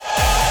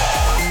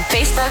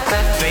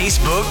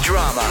Facebook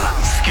drama,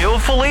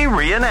 skillfully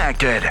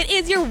reenacted. It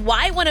is your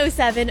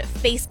Y107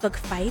 Facebook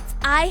Fights.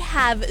 I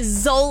have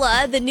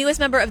Zola, the newest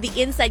member of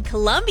the Inside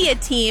Columbia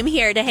team,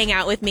 here to hang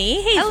out with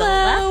me. Hey,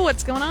 Hello, Zola.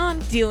 what's going on?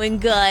 Doing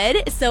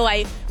good. So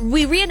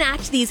we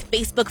reenact these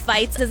Facebook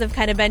fights, as I've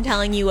kind of been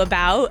telling you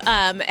about.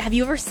 Have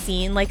you ever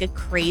seen like a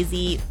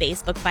crazy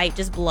Facebook fight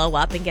just blow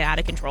up and get out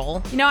of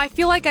control? You know, I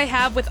feel like I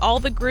have with all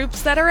the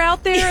groups that are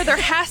out there. There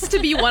has to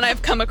be one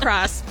I've come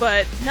across,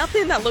 but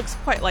nothing that looks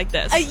quite like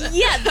this.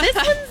 Yeah, this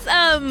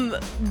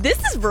one's, this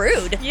is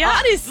rude, Yeah.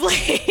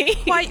 honestly.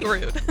 Quite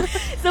rude.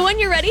 So when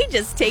you're ready,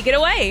 just take it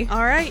away.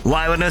 All right.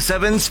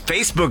 Y107's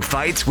Facebook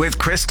Fights with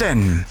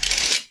Kristen.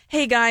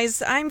 Hey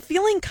guys, I'm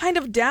feeling kind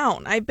of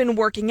down. I've been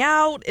working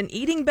out and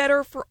eating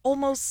better for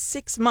almost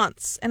 6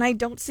 months, and I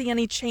don't see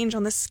any change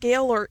on the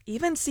scale or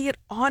even see it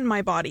on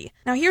my body.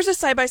 Now here's a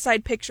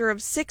side-by-side picture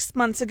of 6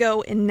 months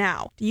ago and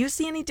now. Do you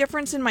see any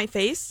difference in my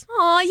face?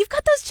 Aw, you've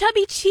got those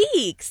chubby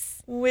cheeks.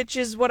 Which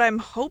is what I'm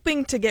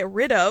hoping to get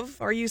rid of.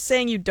 Are you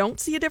saying you don't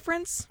see a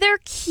difference? They're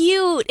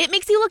cute. It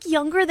makes you look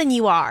younger than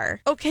you are.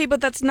 Okay, but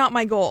that's not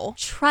my goal.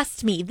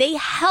 Trust me, they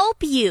help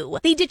you.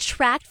 They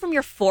detract from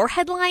your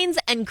forehead lines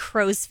and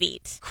crow's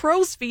feet.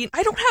 Crow's feet?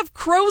 I don't have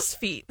crow's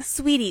feet.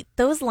 Sweetie,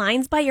 those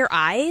lines by your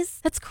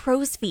eyes, that's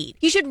crow's feet.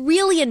 You should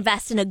really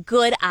invest in a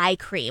good eye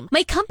cream.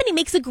 My company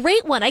makes a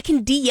great one. I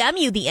can DM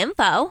you the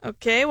info.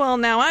 Okay, well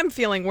now I'm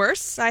feeling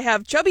worse. I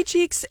have chubby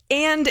cheeks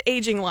and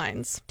aging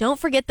lines. Don't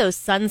forget those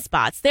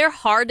sunspots. They're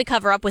hard to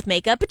cover up with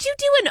makeup, but you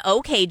do an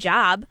okay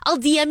job. I'll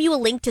DM you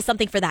a link to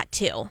something for that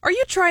too. Are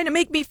you trying to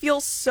make me feel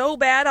so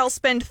bad I'll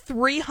spend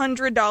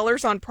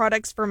 $300 on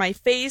products for my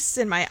face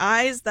and my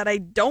eyes that I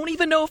don't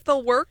even know if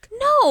they'll work?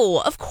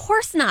 No, of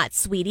course not,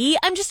 sweetie.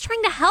 I'm just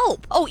trying to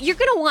help. Oh, you're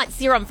gonna want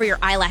serum for your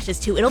eyelashes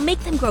too. It'll make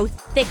them grow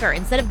thicker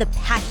instead of the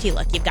patchy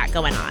look you've got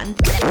going on.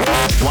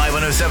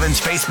 Y107's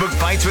Facebook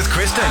Fights with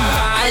Kristen.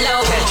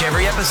 Catch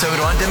every episode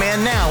on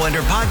demand now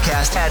under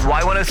podcast at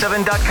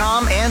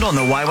y107.com and on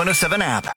the Y107 app.